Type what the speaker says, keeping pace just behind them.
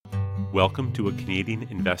Welcome to A Canadian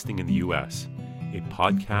Investing in the U.S., a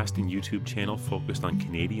podcast and YouTube channel focused on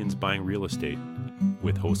Canadians buying real estate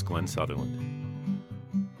with host Glenn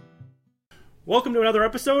Sutherland. Welcome to another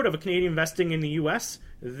episode of A Canadian Investing in the U.S.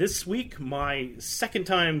 This week, my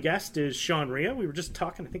second-time guest is Shawn Rea. We were just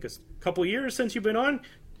talking, I think it's a couple of years since you've been on.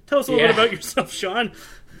 Tell us a little bit about yourself, Shawn.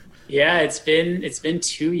 Yeah, it's been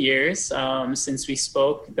 2 years since we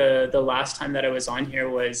spoke. The last time that I was on here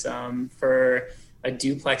was for a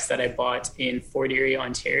duplex that I bought in Fort Erie,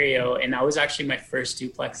 Ontario, and that was actually my first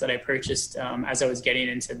duplex that I purchased as I was getting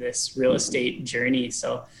into this real estate journey.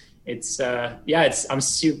 So I'm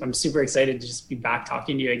super excited to just be back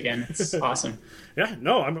talking to you again. It's awesome. Yeah,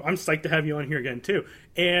 no, I'm psyched to have you on here again too.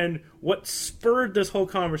 And what spurred this whole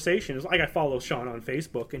conversation is, like, I follow Shawn on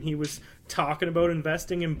Facebook, and he was talking about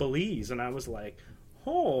investing in Belize, and I was like,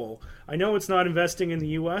 oh, I know it's not investing in the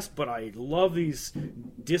U.S., but I love these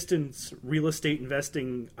distance real estate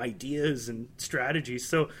investing ideas and strategies.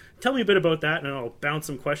 So tell me a bit about that, and I'll bounce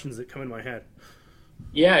some questions that come in my head.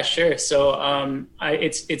 Yeah, sure. So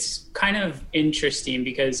it's kind of interesting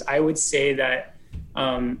because I would say that,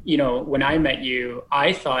 when I met you,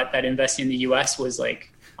 I thought that investing in the U.S. was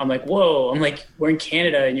like, I'm like, whoa, I'm like, we're in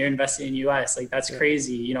Canada and you're investing in the U.S. Like, that's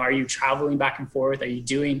crazy. Are you traveling back and forth? Are you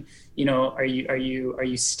doing, are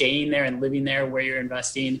you staying there and living there where you're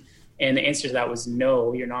investing? And the answer to that was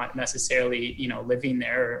no, you're not necessarily, living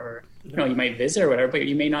there or you might visit or whatever, but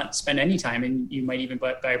you may not spend any time, and you might even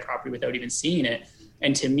buy a property without even seeing it.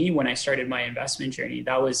 And to me, when I started my investment journey,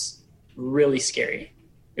 that was really scary.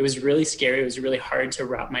 It was really scary. It was really hard to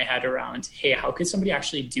wrap my head around, hey, how could somebody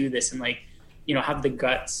actually do this and have the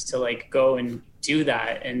guts to go and do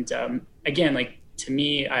that? And again, to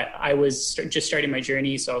me, I was just starting my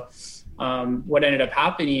journey. So what ended up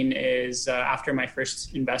happening is after my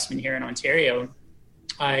first investment here in Ontario,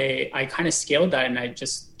 I kind of scaled that, and I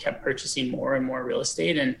just kept purchasing more and more real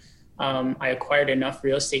estate. And I acquired enough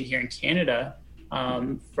real estate here in Canada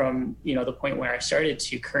from, the point where I started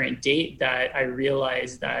to current date, that I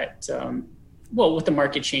realized that, with the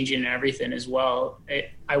market changing and everything as well,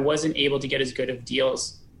 I wasn't able to get as good of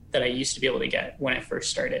deals that I used to be able to get when I first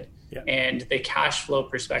started. Yeah. And the cash flow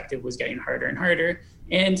perspective was getting harder and harder.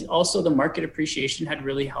 And also the market appreciation had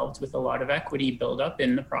really helped with a lot of equity buildup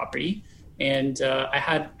in the property. And I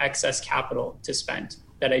had excess capital to spend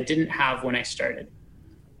that I didn't have when I started,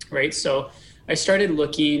 right? So I started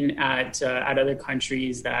looking at other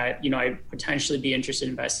countries that, I'd potentially be interested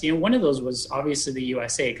in investing in. One of those was obviously the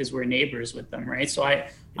USA, because we're neighbors with them, right? So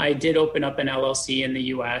I did open up an LLC in the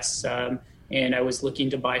US, and I was looking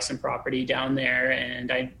to buy some property down there.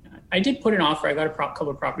 And I did put an offer. I got a couple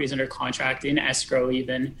of properties under contract in escrow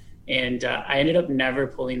even. And I ended up never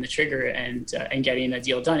pulling the trigger and getting a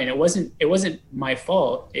deal done. And it wasn't my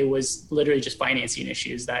fault. It was literally just financing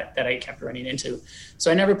issues that I kept running into.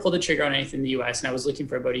 So I never pulled the trigger on anything in the US, and I was looking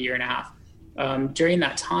for about a year and a half. During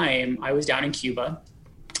that time, I was down in Cuba,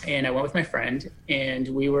 and I went with my friend, and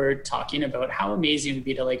we were talking about how amazing it would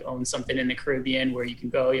be to own something in the Caribbean where you can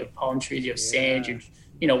go, you have palm trees, you have sand,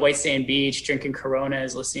 you're, white sand beach, drinking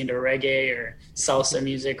Coronas, listening to reggae or salsa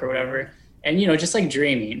music or whatever. And, just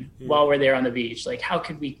dreaming while we're there on the beach, how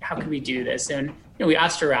could we do this? And, we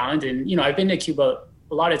asked around, and, I've been to Cuba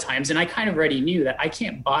a lot of times, and I kind of already knew that I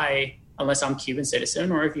can't buy unless I'm Cuban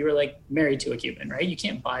citizen, or if you were married to a Cuban, right? You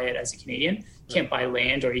can't buy it as a Canadian, you can't buy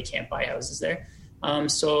land, or you can't buy houses there.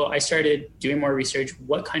 So I started doing more research.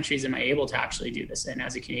 What countries am I able to actually do this in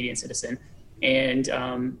as a Canadian citizen? And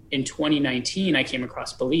in 2019, I came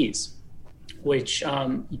across Belize, which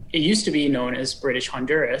it used to be known as British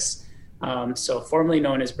Honduras. So formerly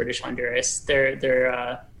known as British Honduras.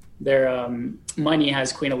 Their money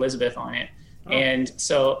has Queen Elizabeth on it. Oh. And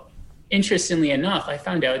so interestingly enough, I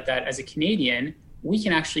found out that as a Canadian, we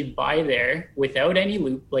can actually buy there without any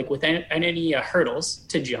without any hurdles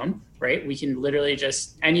to jump, right? We can literally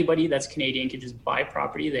anybody that's Canadian can just buy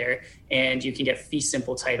property there, and you can get fee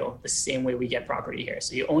simple title the same way we get property here.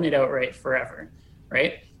 So you own it outright forever,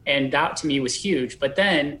 right? And that to me was huge. But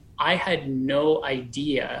then I had no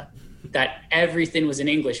idea that everything was in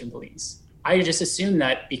English in Belize. I just assumed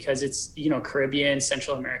that because it's, Caribbean,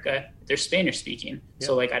 Central America, they're Spanish speaking. Yep.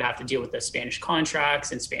 So I'd have to deal with the Spanish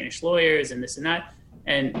contracts and Spanish lawyers and this and that.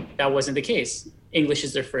 And that wasn't the case. English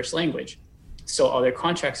is their first language. So all their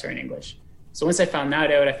contracts are in English. So once I found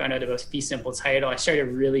that out, I found out about fee simple title. I started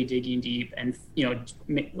really digging deep and,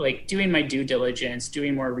 doing my due diligence,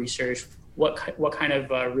 doing more research. What kind of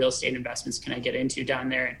real estate investments can I get into down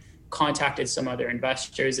there? And contacted some other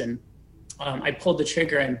investors, and I pulled the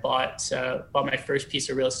trigger and bought my first piece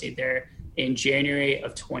of real estate there in January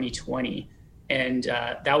of 2020. And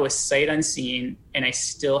that was sight unseen, and I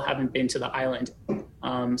still haven't been to the island.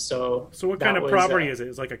 So what kind of property is it?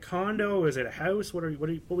 Is it like a condo? Is it a house? What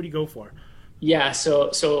would you go for? Yeah,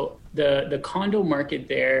 so the condo market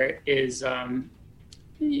there is, I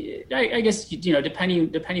guess,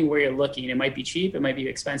 depending where you're looking, it might be cheap, it might be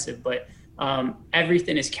expensive, but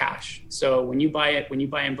everything is cash. So when you buy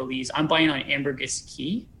in Belize, I'm buying on Ambergris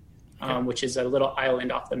Caye, which is a little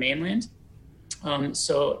island off the mainland.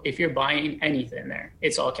 So if you're buying anything there,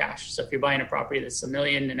 it's all cash. So if you're buying a property that's $1.5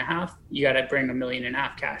 million, you got to bring $1.5 million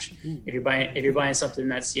cash. If you're buying something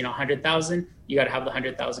that's, 100,000, you got to have the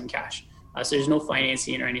 100,000 cash. So there's no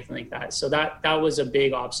financing or anything like that. So that was a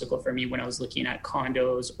big obstacle for me when I was looking at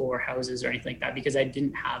condos or houses or anything like that, because I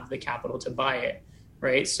didn't have the capital to buy it.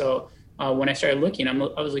 Right. So when I started looking, I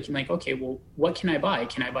was looking like, okay, well, what can I buy?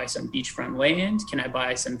 Can I buy some beachfront land? Can I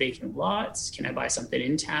buy some vacant lots? Can I buy something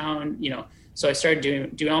in town? So I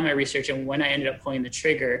started doing all my research, and when I ended up pulling the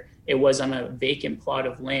trigger, it was on a vacant plot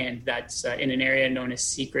of land that's in an area known as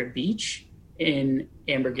Secret Beach in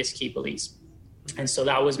Ambergris Caye, Belize. And so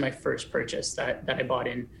that was my first purchase that I bought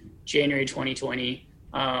in January 2020.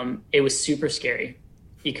 It was super scary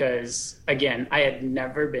because, again, I had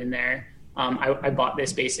never been there. I bought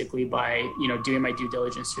this basically by, doing my due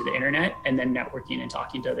diligence through the internet and then networking and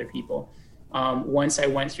talking to other people. Once I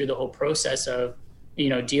went through the whole process of,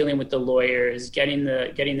 dealing with the lawyers, getting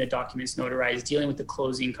the documents notarized, dealing with the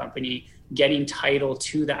closing company, getting title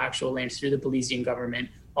to the actual land through the Belizean government,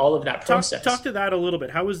 all of that process. Talk to that a little bit.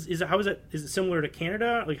 Is it similar to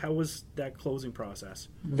Canada? Like, how was that closing process?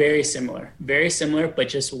 Very similar, but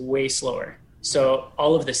just way slower. So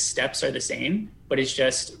all of the steps are the same, but it's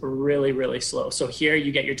just really, really slow. So here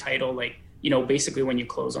you get your title, basically when you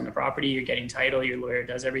close on the property, you're getting title, your lawyer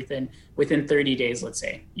does everything within 30 days, let's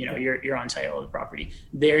say, you're on title of the property.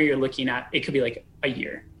 There you're looking at, it could be like a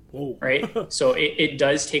year. Whoa. Right? So it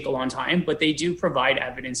does take a long time, but they do provide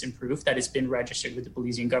evidence and proof that it's been registered with the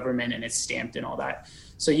Belizean government and it's stamped and all that.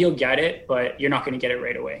 So you'll get it, but you're not going to get it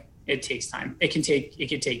right away. It takes time. It could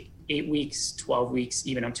take 8 weeks, 12 weeks,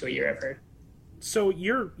 even up to a year, I've heard. So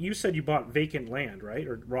you said you bought vacant land, right?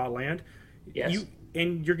 Or raw land? Yes.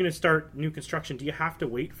 And you're going to start new construction. Do you have to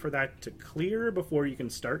wait for that to clear before you can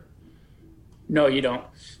start? No, you don't.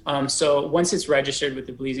 So once it's registered with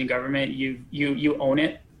the Belizean government, you own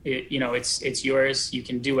it. It's yours. You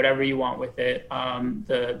can do whatever you want with it.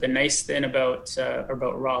 The nice thing about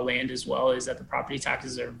raw land as well is that the property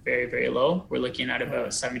taxes are very, very low. We're looking at about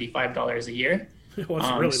 $75 a year. Well, it's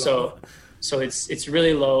really low. So it's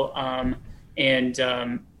really low.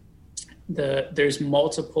 There's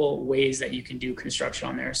multiple ways that you can do construction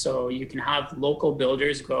on there. So you can have local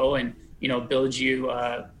builders go and build you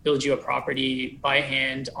a property by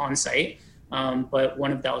hand on site. But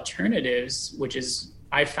one of the alternatives, which is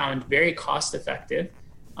I found very cost effective,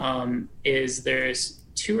 is there's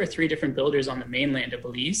 2 or 3 different builders on the mainland of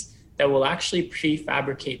Belize that will actually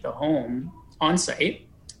prefabricate the home on site,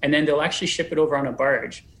 and then they'll actually ship it over on a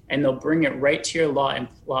barge, and they'll bring it right to your lot and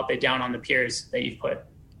plop it down on the piers that you've put.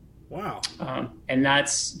 Wow. And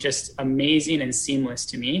that's just amazing and seamless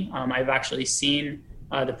to me. I've actually seen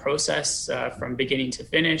the process from beginning to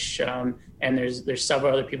finish. And there's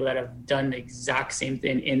several other people that have done the exact same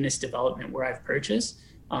thing in this development where I've purchased.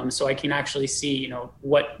 So I can actually see,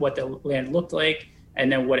 what the land looked like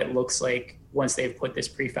and then what it looks like once they've put this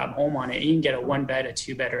prefab home on it. You can get a 1-bed, a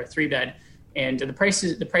 2-bed, or a 3-bed. And the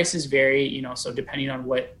prices vary, so depending on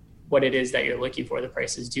what it is that you're looking for, the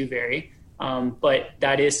prices do vary. But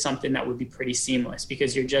that is something that would be pretty seamless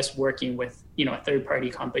because you're just working with, a third-party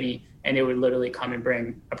company, and it would literally come and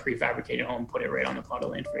bring a prefabricated home, put it right on the plot of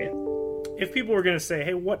land for you. If people were going to say,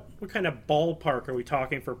 hey, what kind of ballpark are we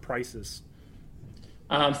talking for prices?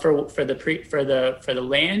 For the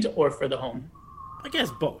land or for the home? I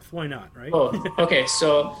guess both. Why not, right? Both. Okay,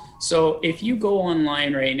 so if you go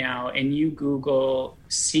online right now and you Google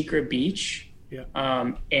Secret Beach,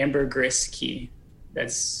 Ambergris Caye,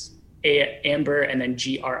 that's Amber and then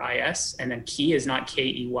GRIS, and then Caye is not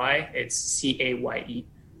KEY, it's CAYE.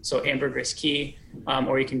 So Ambergris Caye,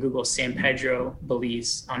 or you can Google San Pedro,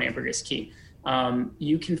 Belize on Ambergris Caye.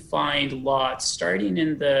 You can find lots starting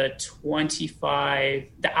in the 25.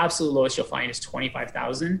 The absolute lowest you'll find is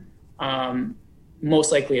 25,000.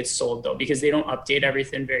 Most likely it's sold though because they don't update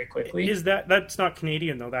everything very quickly. Is that's not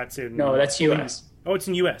Canadian though? That's in that's US. Oh, it's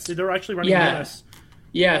in US. They're actually running US.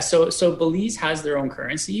 Yeah, so Belize has their own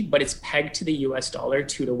currency, but it's pegged to the US dollar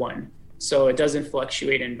 2-to-1. So it doesn't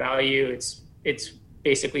fluctuate in value. It's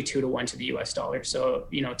basically 2-to-1 to the US dollar. So,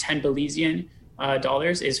 10 Belizean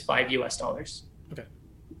dollars is $5 US. Okay.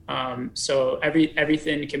 So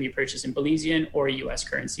everything can be purchased in Belizean or US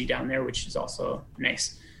currency down there, which is also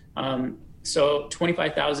nice. So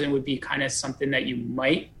 25,000 would be kind of something that you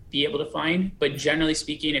might be able to find, but generally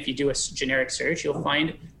speaking, if you do a generic search, you'll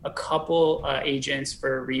find a couple agents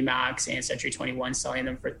for Remax and Century 21 selling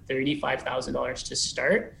them for $35,000 to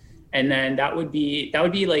start. And then that would be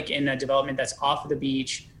like in a development that's off of the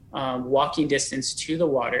beach, walking distance to the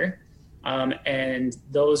water. And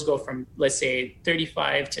those go from, let's say,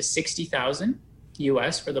 35 to 60,000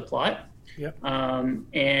 US for the plot. Yep.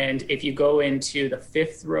 And if you go into the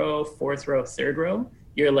fifth row, fourth row, third row,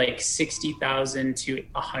 you're like 60,000 to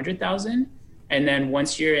 100,000. And then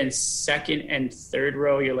once you're in second and third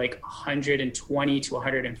row, you're like 120 to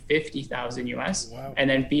 150,000 US. Wow. And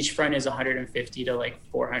then beachfront is 150 to like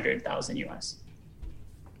 400,000 US.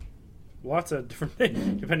 Lots of different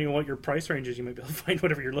things. Depending on what your price range is, you might be able to find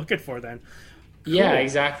whatever you're looking for then. Cool. Yeah,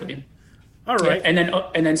 exactly. All right. Yeah,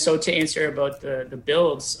 and then so to answer about the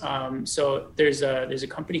builds, so there's a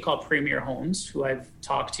company called Premier Homes who I've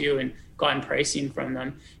talked to and gotten pricing from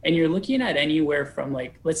them, and you're looking at anywhere from,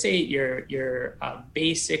 like, let's say your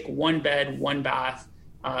basic 1 bed 1 bath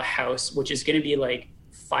house, which is going to be like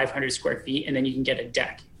 500 square feet, and then you can get a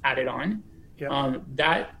deck added on. Yep.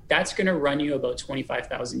 That's going to run you about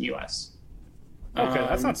 25,000 US. Okay,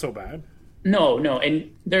 that's not so bad. No,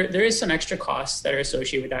 and there is some extra costs that are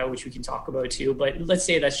associated with that, which we can talk about too. But let's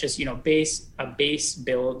say that's just, a base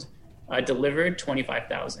build delivered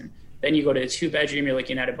 25,000. Then you go to a 2-bedroom, you're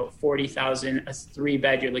looking at about 40,000. A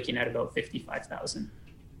 3-bed, you're looking at about 55,000.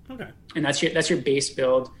 Okay. And that's your base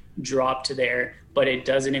build drop to there, but it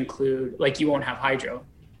doesn't include, like, you won't have hydro,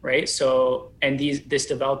 right? So, and this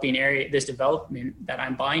development that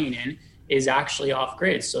I'm buying in is actually off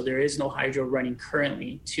grid. So there is no hydro running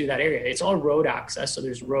currently to that area. It's all road access. So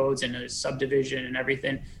there's roads and there's subdivision and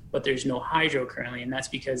everything, but there's no hydro currently. And that's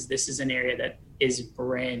because this is an area that is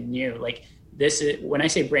brand new. Like, this is, when I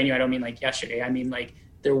say brand new, I don't mean like yesterday. I mean, like,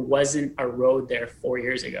 there wasn't a road there 4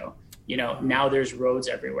 years ago. Now there's roads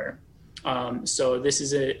everywhere. So this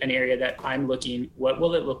is an area that I'm looking, what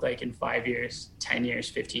will it look like in 5 years, 10 years,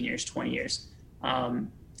 15 years, 20 years?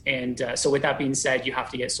 So with that being said, you have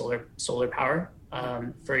to get solar power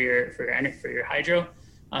for your hydro,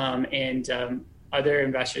 and other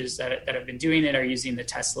investors that have been doing it are using the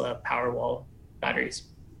Tesla Powerwall batteries.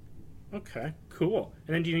 Okay, cool.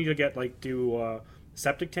 And then do you need to do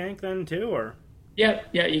septic tank then too, or? Yeah,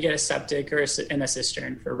 you get a septic and a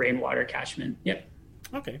cistern for rainwater catchment. Yep.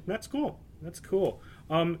 Okay, that's cool.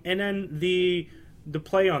 And then the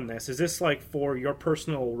play on this, is this like for your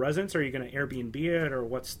personal residence, or are you going to Airbnb it, or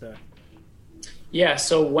what's the? Yeah,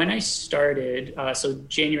 so when I started,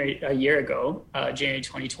 January, a year ago, January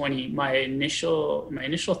 2020, my initial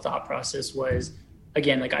thought process was,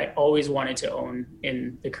 again, like, I always wanted to own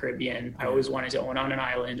in the Caribbean. I always wanted to own on an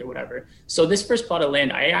island or whatever. So this first plot of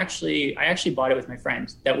land, I actually bought it with my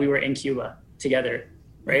friend that we were in Cuba together.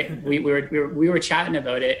 Right. We were chatting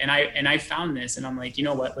about it, and I found this, and I'm like, you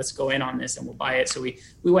know what, let's go in on this and we'll buy it. So we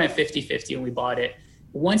went 50-50 and we bought it.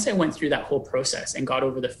 Once I went through that whole process and got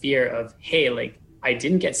over the fear of, hey, like, I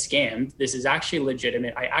didn't get scammed. This is actually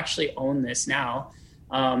legitimate. I actually own this now.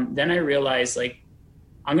 Then I realized, like,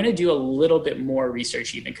 I'm going to do a little bit more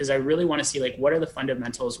research, even because I really want to see, like, what are the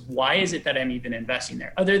fundamentals? Why is it that I'm even investing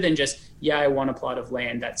there? Other than just, I want a plot of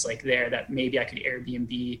land that's like there that maybe I could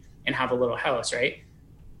Airbnb and have a little house, right?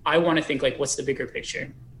 I want to think, like, what's the bigger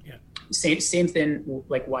picture? Yeah. Same thing,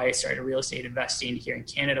 like, why I started real estate investing here in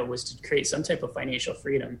Canada was to create some type of financial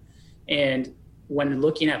freedom. And when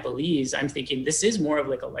looking at Belize, I'm thinking this is more of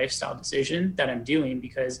like a lifestyle decision that I'm doing,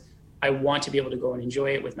 because I want to be able to go and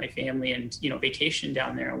enjoy it with my family and, vacation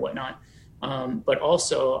down there and whatnot. But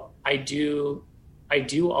also I do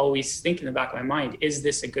always think in the back of my mind, is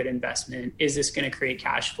this a good investment? Is this going to create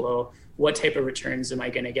cash flow? What type of returns am I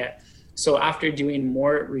going to get? So after doing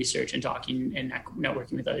more research and talking and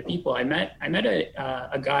networking with other people, I met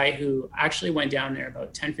a guy who actually went down there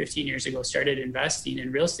about 10, 15 years ago, started investing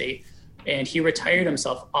in real estate, and he retired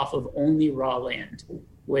himself off of only raw land,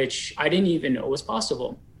 which I didn't even know was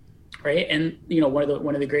possible. Right. And, one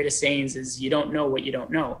of the greatest sayings is, you don't know what you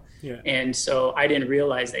don't know. Yeah. And so I didn't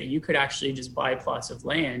realize that you could actually just buy plots of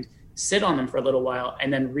land, sit on them for a little while,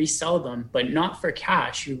 and then resell them, but not for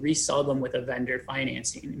cash. You resell them with a vendor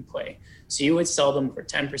financing in play. So you would sell them for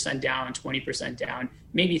 10% down, 20% down,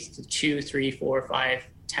 maybe 2, 3, 4, 5,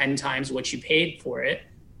 10 times what you paid for it.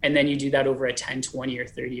 And then you do that over a 10, 20 or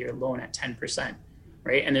 30-year loan at 10%.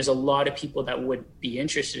 Right. And there's a lot of people that would be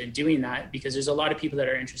interested in doing that, because there's a lot of people that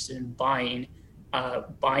are interested in buying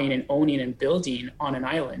and owning and building on an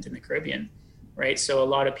island in the Caribbean. right? So a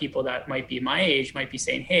lot of people that might be my age might be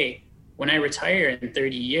saying, hey, when I retire in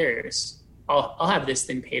 30 years, I'll have this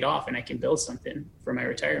thing paid off and I can build something for my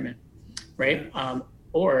retirement, right?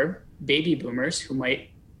 Or baby boomers who might,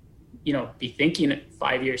 be thinking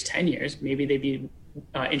 5 years, 10 years, maybe they'd be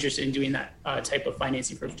interested in doing that type of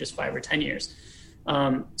financing for just 5 or 10 years.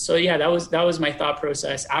 So yeah, that was my thought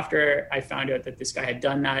process after I found out that this guy had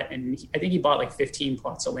done that. And I think he bought like 15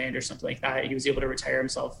 plots of land or something like that. He was able to retire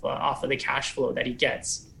himself off of the cash flow that he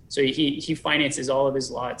gets. So he finances all of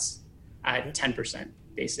his lots at 10%,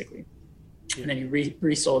 basically. And then he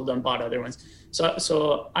resold them, bought other ones.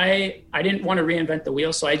 So I didn't want to reinvent the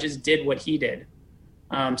wheel. So I just did what he did.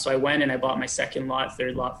 So I went and I bought my second lot,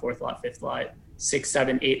 third lot, fourth lot, fifth lot, 6,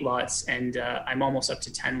 7, 8 lots. And I'm almost up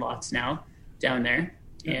to 10 lots now down there.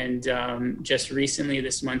 And just recently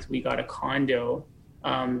this month, we got a condo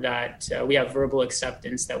that we have verbal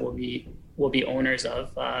acceptance that we'll be owners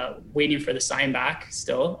of, waiting for the sign back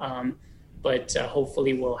still. But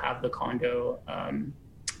hopefully we'll have the condo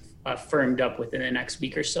firmed up within the next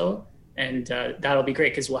week or so. And that'll be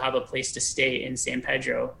great because we'll have a place to stay in San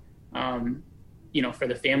Pedro, for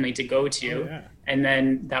the family to go to. Oh, yeah. And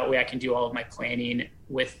then that way I can do all of my planning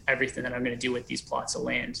with everything that I'm going to do with these plots of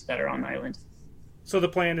land that are on the island. So the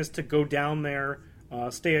plan is to go down there,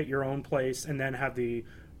 stay at your own place, and then have the,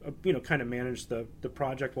 kind of manage the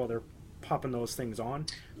project while they're popping those things on?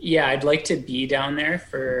 Yeah, I'd like to be down there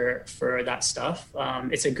for that stuff.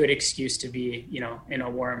 It's a good excuse to be, in a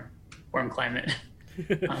warm climate.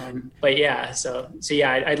 But yeah, so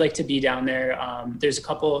yeah, I'd like to be down there. There's a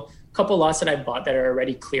couple lots that I bought that are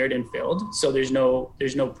already cleared and filled. So there's no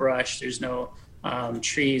brush, there's no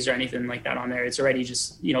trees or anything like that on there. It's already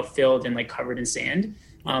just, filled and like covered in sand.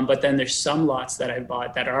 But then there's some lots that I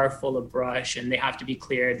bought that are full of brush and they have to be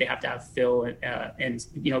cleared. They have to have fill and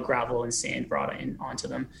gravel and sand brought in onto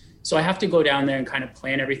them. So I have to go down there and kind of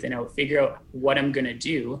plan everything out, figure out what I'm going to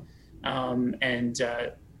do, and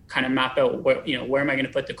kind of map out where am I going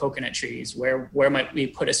to put the coconut trees? Where might we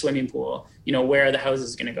put a swimming pool? Where are the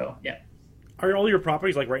houses going to go? Yeah. Are all your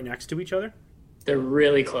properties like right next to each other? They're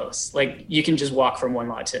really close. Like you can just walk from one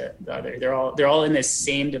lot to the other. They're all in this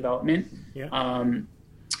same development. Yeah.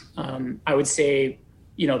 I would say,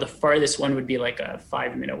 the farthest one would be like a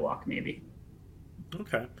 5-minute walk, maybe.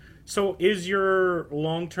 Okay. So is your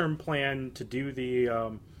long-term plan to do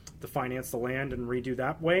the finance the land and redo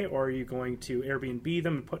that way, or are you going to Airbnb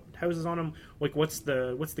them and put houses on them? Like, what's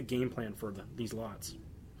the game plan for these lots?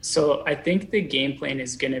 So I think the game plan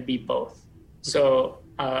is going to be both. So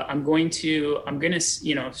I'm going to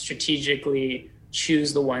strategically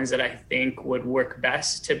choose the ones that I think would work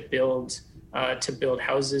best to build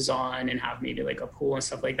houses on and have maybe like a pool and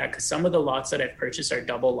stuff like that. Because some of the lots that I've purchased are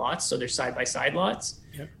double lots, so they're side by side lots.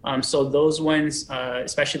 Yep. So those ones,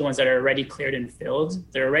 especially the ones that are already cleared and filled,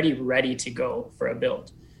 they're already ready to go for a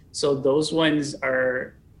build. So those ones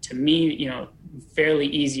are, to me, fairly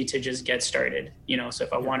easy to just get started. So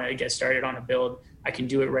if I want to get started on a build, I can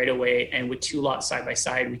do it right away. And with 2 lots side by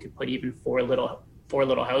side, we could put even four little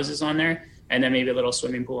houses on there, and then maybe a little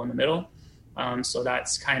swimming pool in the middle. So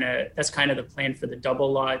that's kind of the plan for the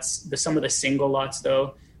double lots. Some of the single lots,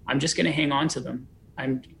 though, I'm just going to hang on to them.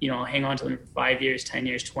 Hang on to them for 5 years, 10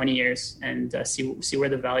 years, 20 years, and see where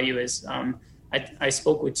the value is. I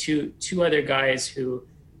spoke with two other guys who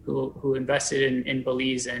invested in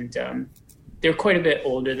Belize, and they're quite a bit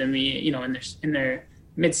older than me, in their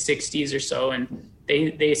mid 60s or so. And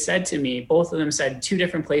they said to me, both of them said 2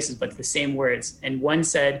 different places, but the same words. And one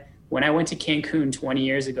said, when I went to Cancun 20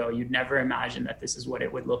 years ago, you'd never imagine that this is what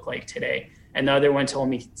it would look like today. And the other one told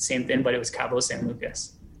me the same thing, but it was Cabo San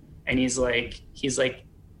Lucas. And he's like,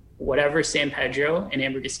 whatever San Pedro and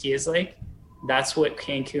Ambergrisky is like, that's what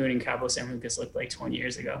Cancun and Cabo San Lucas looked like 20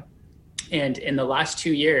 years ago. And in the last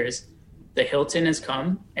 2 years, the Hilton has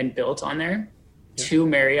come and built on there. Yeah. 2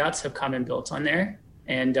 Marriotts have come and built on there.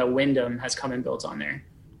 And Wyndham has come and built on there.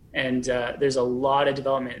 And there's a lot of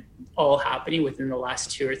development all happening within the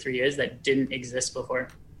last 2 or 3 years that didn't exist before.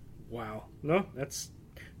 Wow. No,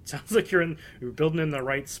 sounds like you're building in the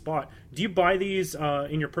right spot. Do you buy these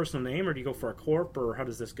in your personal name, or do you go for a corp, or how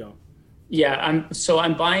does this go? Yeah,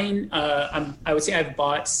 I'm buying, I would say I've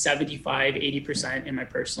bought 75, 80% in my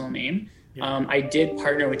personal name. Yeah. I did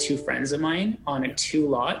partner with 2 friends of mine on 2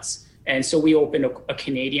 lots. And so we opened a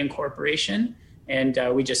Canadian corporation. And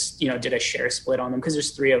we just, did a share split on them because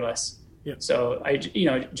there's 3 of us. Yeah. So I,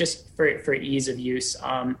 just for ease of use.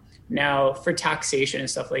 Now for taxation and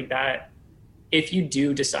stuff like that, if you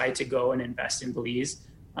do decide to go and invest in Belize,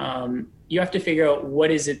 you have to figure out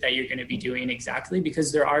what is it that you're going to be doing exactly,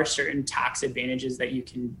 because there are certain tax advantages that you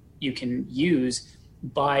can use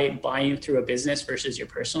buying through a business versus your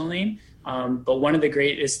personal name. But one of the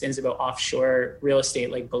greatest things about offshore real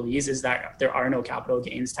estate like Belize is that there are no capital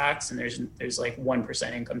gains tax, and there's like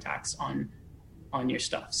 1% income tax on your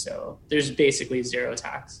stuff. So there's basically zero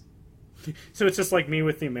tax. So it's just like me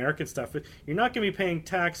with the American stuff. You're not going to be paying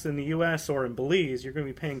tax in the U.S. or in Belize. You're going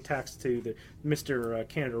to be paying tax to the Mr.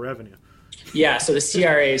 Canada Revenue. Yeah, so the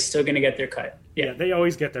CRA is still going to get their cut. Yeah, they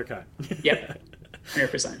always get their cut. Yep,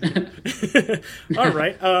 100%. All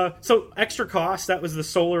right. So extra costs, that was the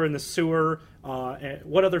solar and the sewer.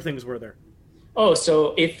 What other things were there? Oh,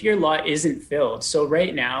 so if your lot isn't filled. So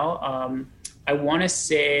right now, I want to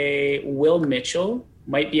say Will Mitchell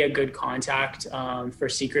might be a good contact for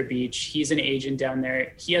Secret Beach. He's an agent down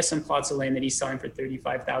there. He has some plots of land that he's selling for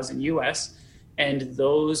 $35,000 US, and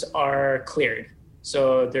those are cleared.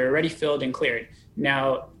 So they're already filled and cleared.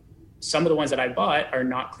 Now, some of the ones that I bought are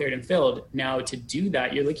not cleared and filled. Now, to do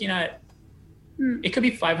that, you're looking at, it could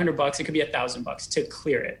be $500, it could be $1,000 to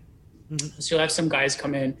clear it. Mm-hmm. So you'll have some guys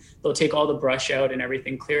come in, they'll take all the brush out and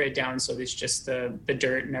everything, clear it down so it's just the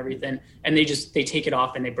dirt and everything, and they take it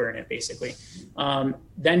off and they burn it basically.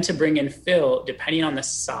 Then to bring in fill, depending on the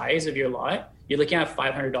size of your lot, you're looking at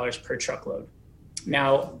 $500 per truckload.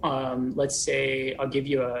 Now, let's say I'll give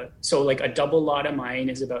you a double lot of mine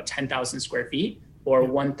is about 10,000 square feet or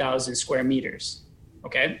 1,000 square meters.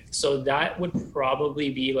 Okay. So that would probably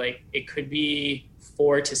be like, it could be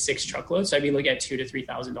 4 to 6 truckloads. So I'd be looking at $2,000 to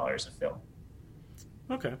 $3,000 of fill.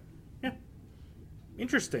 Okay. Yeah.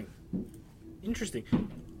 Interesting.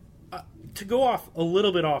 To go off a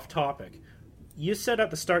little bit off topic, you said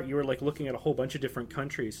at the start you were like looking at a whole bunch of different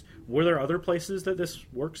countries. Were there other places that this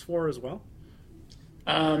works for as well?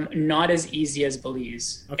 Not as easy as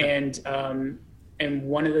Belize. Okay. And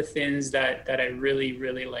one of the things that I really,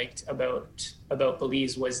 really liked about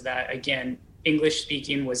Belize was that, again, English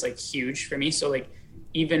speaking was like huge for me. So like,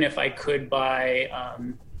 even if I could buy,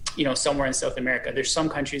 somewhere in South America, there's some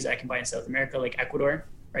countries that I can buy in South America, like Ecuador,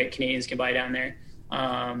 right? Canadians can buy down there.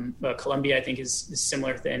 But Colombia, I think is a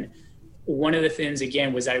similar thing. One of the things,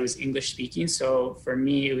 again, was that I was English speaking. So for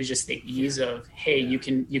me, it was just the ease of, hey, you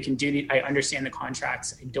can do I understand the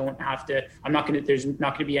contracts. I don't have to, there's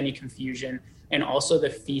not going to be any confusion. And also the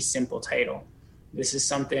fee simple title. This is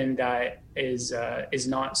something that is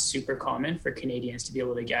not super common for Canadians to be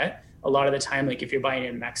able to get. A lot of the time, like if you're buying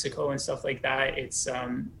in Mexico and stuff like that,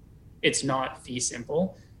 it's not fee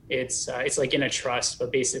simple. It's like in a trust, but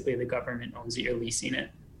basically the government owns it. You're leasing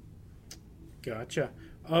it. Gotcha.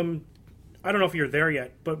 I don't know if you're there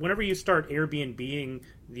yet, but whenever you start Airbnb-ing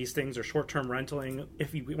these things or short-term renting,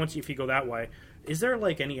 if you go that way, is there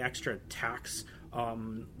like any extra tax?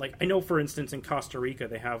 Like I know, for instance, in Costa Rica,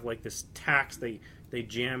 they have like this tax they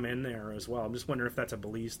jam in there as well. I'm just wondering if that's a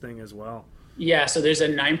Belize thing as well. Yeah, so there's a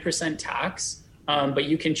 9% tax, but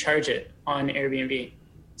you can charge it on Airbnb.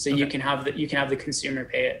 So okay. you can have the consumer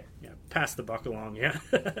pay it. Yeah, pass the buck along. Yeah.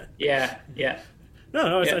 yeah.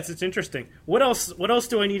 No, it's interesting. What else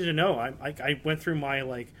do I need to know? I went through my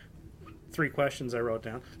like 3 questions I wrote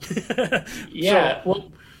down. Yeah.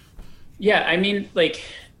 I mean, like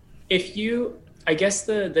I guess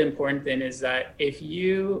the important thing is that if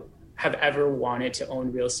you have ever wanted to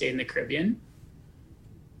own real estate in the Caribbean,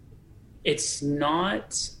 it's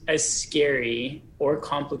not as scary or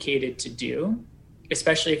complicated to do,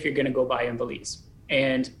 especially if you're going to go buy in Belize.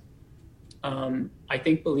 And I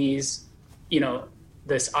think Belize,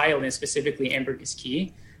 this island, specifically Ambergris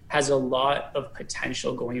Caye, has a lot of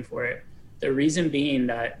potential going for it. The reason being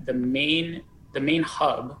that the main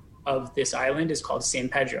hub of this island is called San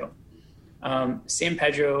Pedro. San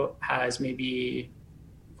Pedro has maybe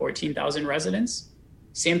 14,000 residents.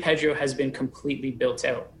 San Pedro has been completely built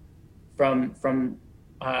out from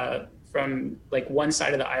like one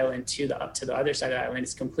side of the island to the other side of the island.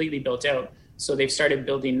 It's completely built out. So they've started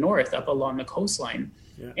building north up along the coastline.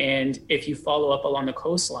 Yeah. And if you follow up along the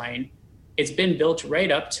coastline, it's been built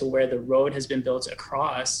right up to where the road has been built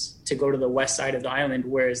across to go to the west side of the island,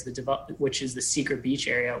 which is the Secret Beach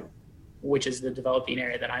area, which is the developing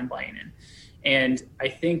area that I'm buying in. And I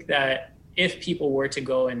think that if people were to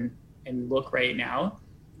go and look right now,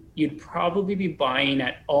 you'd probably be buying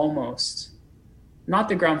at almost, not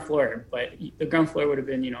the ground floor, but the ground floor would have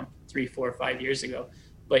been, 3, 4, 5 years ago,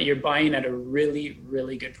 but you're buying at a really,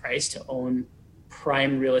 really good price to own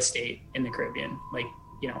prime real estate in the Caribbean, like,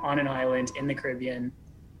 on an island in the Caribbean.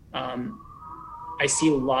 I see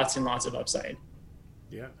lots and lots of upside.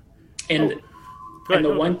 Yeah. And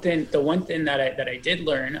the one thing that I did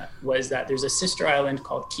learn was that there's a sister island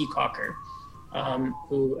called Caye Caulker,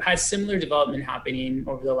 who had similar development happening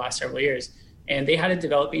over the last several years. And they had a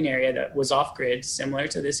developing area that was off grid, similar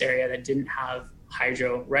to this area, that didn't have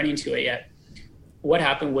hydro running to it yet. What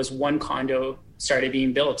happened was one condo started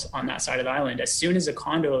being built on that side of the island. As soon as a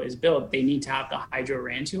condo is built, they need to have the hydro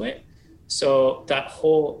ran to it. So that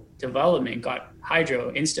whole development got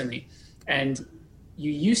hydro instantly. And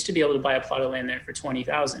you used to be able to buy a plot of land there for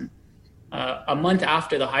 $20,000. A month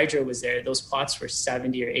after the hydro was there, those plots were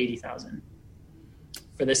 $70,000 or $80,000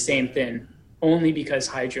 for the same thing, only because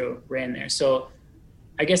hydro ran there. So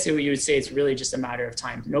I guess you would say it's really just a matter of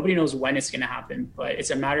time. Nobody knows when it's going to happen, but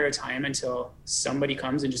it's a matter of time until somebody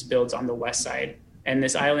comes and just builds on the west side. And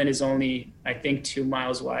this island is only, I think, 2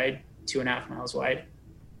 miles wide, 2.5 miles wide.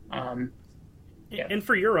 Yeah. And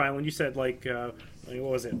for your island, you said what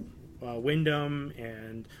was it? Wyndham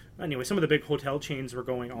and anyway, some of the big hotel chains were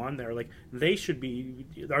going on there. Like they should be.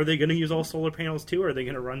 Are they going to use all solar panels too, or are they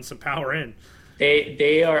going to run some power in?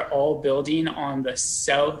 They are all building on the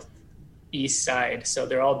southeast side, so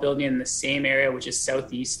they're all building in the same area, which is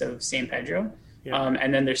southeast of San Pedro. Yeah.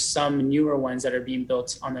 And then there's some newer ones that are being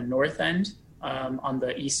built on the north end, on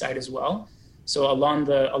the east side as well. So along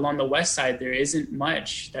the west side, there isn't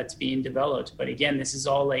much that's being developed. But again, this is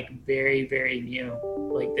all like very, very new.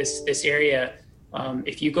 Like this area,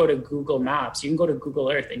 if you go to Google Maps, you can go to Google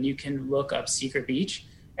Earth and you can look up Secret Beach,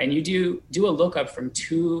 and you do a lookup from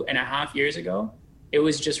 2.5 years ago. It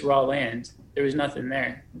was just raw land. There was nothing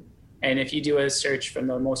there. And if you do a search from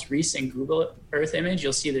the most recent Google Earth image,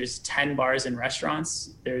 you'll see there's 10 bars and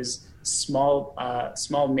restaurants. There's small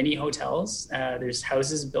mini hotels. There's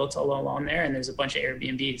houses built all along there, and there's a bunch of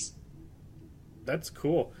Airbnbs. That's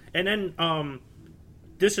cool. And then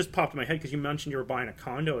this just popped in my head because you mentioned you were buying a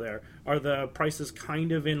condo there. Are the prices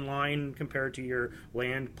kind of in line compared to your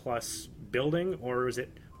land plus building, or is it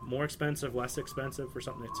more expensive, less expensive for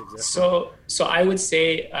something that's existing? So I would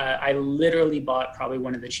say I literally bought probably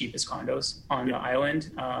one of the cheapest condos on the island.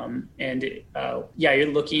 You're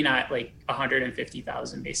looking at like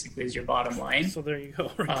 $150,000 basically is your bottom line. So there you go,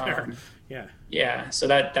 right there. Yeah. Yeah. So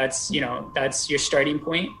that's your starting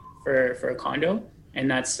point for a condo, and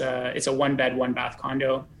that's it's a 1-bed, 1-bath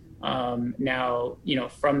condo. Now,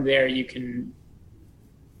 from there the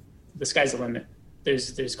sky's the limit.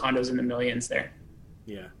 There's condos in the millions there.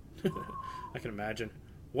 Yeah, I can imagine.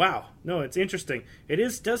 Wow. No, it's interesting.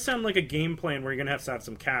 Does sound like a game plan where you're going to have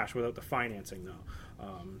some cash without the financing, though.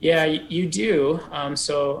 Yeah, you do.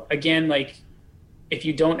 So again, like if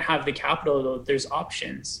you don't have the capital, though, there's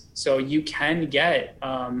options. So you can get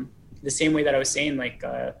the same way that I was saying, like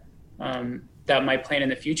that my plan in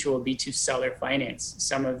the future will be to sell or finance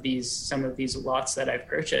some of these lots that I've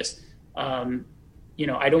purchased.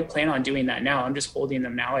 I don't plan on doing that now. I'm just holding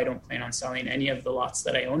them now. I don't plan on selling any of the lots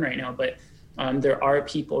that I own right now. But there are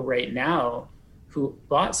people right now who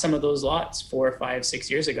bought some of those lots 4, 5, 6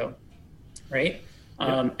 years ago, right?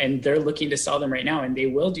 Yeah. And they're looking to sell them right now, and they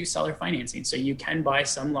will do seller financing. So you can buy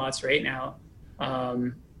some lots right now,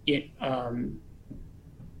 10 or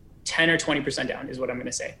 20% down is what I'm going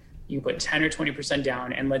to say. You put 10 or 20%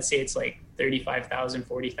 down, and let's say it's like 35,000,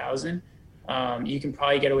 40,000. You can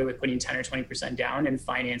probably get away with putting 10 or 20% down and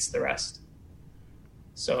finance the rest.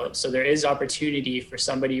 So there is opportunity for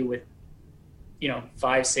somebody with, $5,000,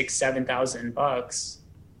 $6,000,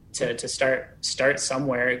 $7,000 to start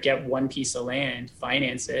somewhere, get one piece of land,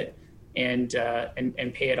 finance it, and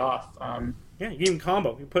pay it off. You can even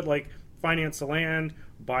combo. You put finance the land,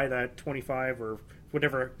 buy that 25 or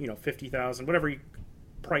whatever, 50,000, whatever you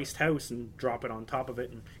priced house, and drop it on top of it,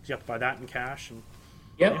 and you have to buy that in cash. And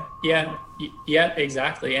Yeah,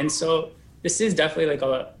 exactly. And so this is definitely like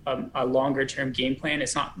a longer term game plan.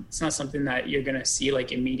 It's not something that you're going to see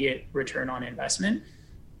like immediate return on investment,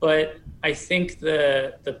 but I think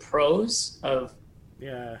the pros of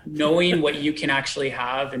knowing what you can actually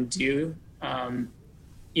have and do,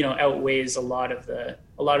 outweighs a lot of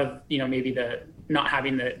maybe the not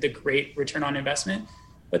having the great return on investment.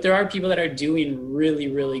 But there are people that are doing really,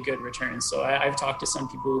 really good returns. So I've talked to some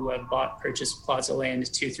people who have purchased plots of land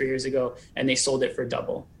 2-3 years ago, and they sold it for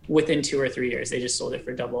double within 2 or 3 years. They just sold it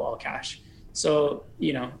for double, all cash. So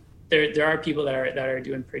there are people that are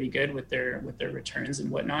doing pretty good with their returns and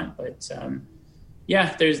whatnot. But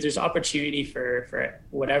there's opportunity for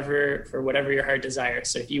whatever your heart desires.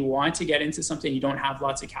 So if you want to get into something, you don't have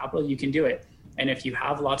lots of capital, you can do it. And if you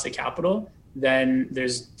have lots of capital, then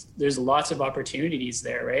there's lots of opportunities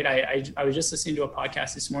there, right? I was just listening to a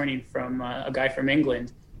podcast this morning from a guy from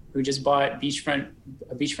England who just bought a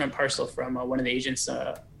beachfront parcel from one of the agents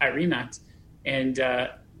at Remax, and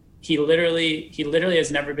he literally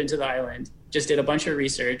has never been to the island. Just did a bunch of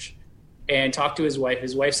research and talked to his wife.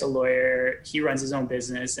 His wife's a lawyer. He runs his own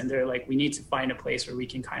business, and they're like, we need to find a place where we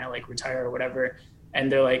can kind of like retire or whatever.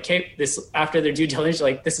 And they're like, okay, this after their due diligence,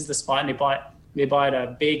 like this is the spot, and they bought They bought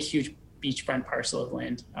a big, huge beachfront parcel of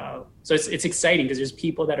land. So it's exciting because there's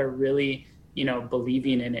people that are really,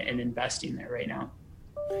 believing in it and investing there right now.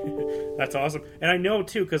 That's awesome. And I know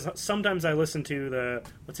too, because sometimes I listen to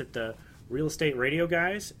the real estate radio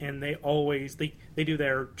guys, and they always they do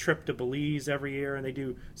their trip to Belize every year,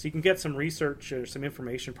 and so you can get some research or some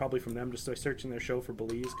information probably from them just by searching their show for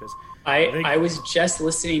Belize. Because I was just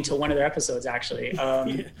listening to one of their episodes actually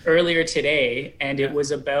earlier today, and it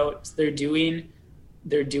was about they're doing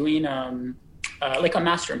like a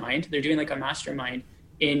mastermind. They're doing like a mastermind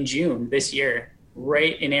in June this year,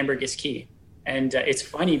 right in Ambergris Caye. And it's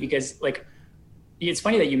funny because it's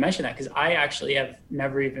funny that you mentioned that, because I actually have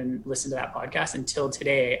never even listened to that podcast until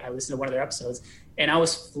today. I listened to one of their episodes, and I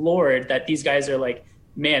was floored that these guys are like,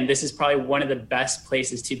 man, this is probably one of the best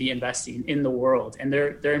places to be investing in the world. And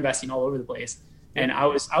they're investing all over the place. And I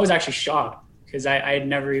was actually shocked because I had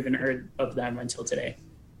never even heard of them until today.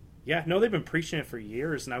 Yeah, no, they've been preaching it for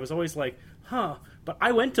years, and I was always like, but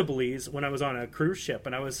I went to Belize when I was on a cruise ship,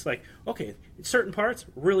 and I was like, okay, certain parts,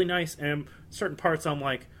 really nice, and certain parts I'm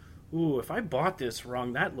like, ooh, if I bought this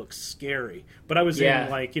wrong, that looks scary. But I was in,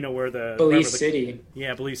 where the... Belize City.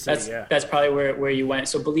 Yeah, Belize City, That's probably where you went.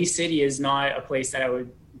 So Belize City is not a place that I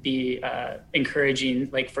would be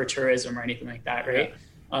encouraging, for tourism or anything like that, right?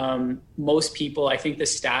 Yeah. Most people, I think the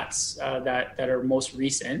stats that are most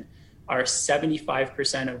recent are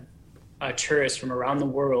 75% of tourists from around the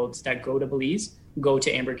world that go to Belize go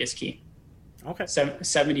to Ambergris Caye. Okay.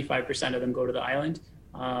 75% of them go to the island.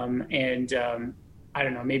 I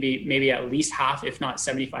don't know, maybe at least half, if not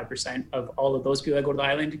 75% of all of those people that go to the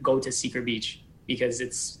island go to Secret Beach, because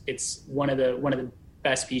it's one of the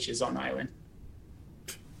best beaches on the island.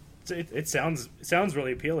 It sounds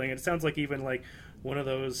really appealing. It sounds like even like one of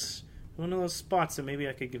those spots that maybe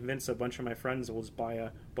I could convince a bunch of my friends will just buy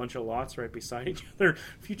a bunch of lots right beside each other.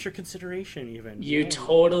 Future consideration, even. You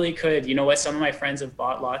totally could. You know what? Some of my friends have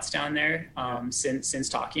bought lots down there since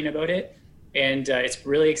talking about it, and it's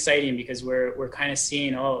really exciting because we're kind of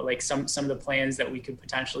seeing some of the plans that we could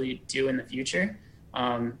potentially do in the future.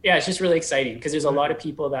 It's just really exciting because there's a lot of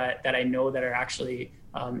people that I know that are actually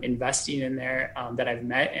investing in there that I've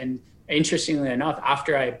met, and interestingly enough,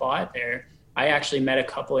 after I bought there, I actually met a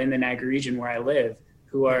couple in the Niagara region where I live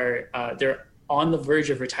who are they're on the verge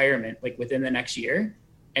of retirement, like within the next year,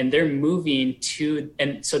 and they're moving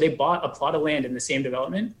and so they bought a plot of land in the same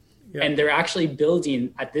development, and they're actually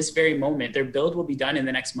building at this very moment. Their build will be done in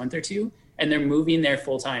the next month or two, and they're moving there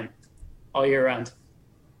full time, all year round.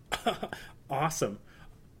 Awesome.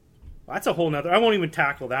 That's a whole nother. I won't even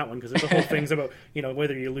tackle that one because there's a whole things about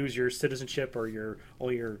whether you lose your citizenship or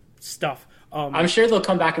all your stuff. I'm sure they'll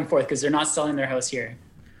come back and forth because they're not selling their house here.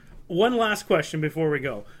 One last question before we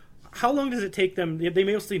go: how long does it take them? They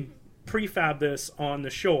mostly prefab this on the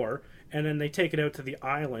shore, and then they take it out to the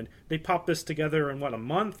island. They pop this together in a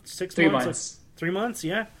month, 6 months? 3 months. 3 months,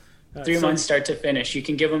 yeah. 3 months start to finish. You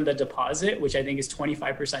can give them the deposit, which I think is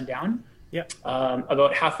 25% down. Yeah.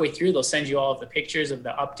 About halfway through, they'll send you all of the pictures of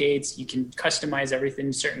the updates. You can customize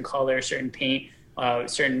everything, certain color, certain paint,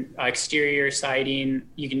 certain exterior siding.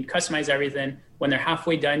 You can customize everything. When they're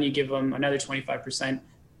halfway done, you give them another 25%.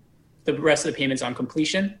 The rest of the payments on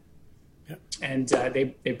completion. Yeah. And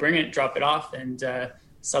they bring it, drop it off, and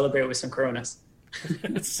celebrate with some Coronas.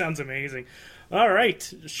 That sounds amazing. All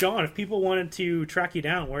right, Shawn, if people wanted to track you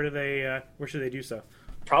down, where should they do so?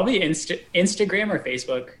 Probably Instagram or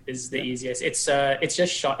Facebook is the easiest. It's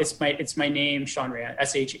just Shawn. It's my name, Shawn Rea,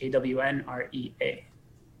 ShawnRea.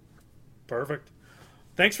 Perfect.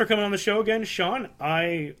 Thanks for coming on the show again, Shawn.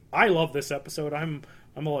 I love this episode. I'm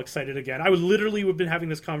all excited again. I would literally have been having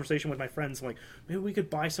this conversation with my friends, like maybe we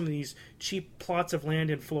could buy some of these cheap plots of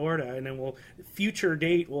land in Florida, and then we'll be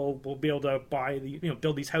able to buy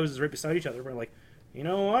build these houses right beside each other. We're like, you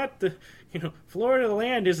know what? Florida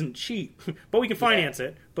land isn't cheap, but we can finance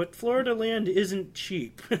it. But Florida land isn't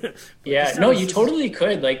cheap. You totally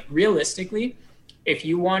could. Like realistically, if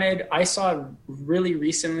you wanted, I saw really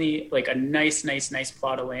recently like a nice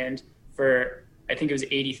plot of land for I think it was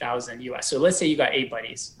 $80,000 US. So let's say you got 8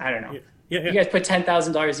 buddies. I don't know. Yeah. You guys put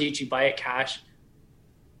 $10,000 each. You buy it cash.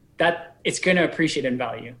 That it's going to appreciate in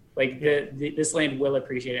value. Like this land will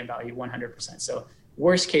appreciate in value 100%. So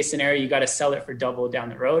worst case scenario, you got to sell it for double down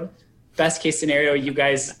the road. Best case scenario, you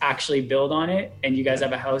guys actually build on it and you guys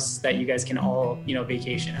have a house that you guys can all,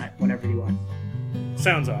 vacation at whenever you want.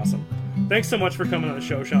 Sounds awesome. Thanks so much for coming on the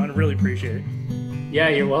show, Shawn. I really appreciate it. Yeah,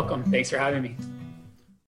 you're welcome. Thanks for having me.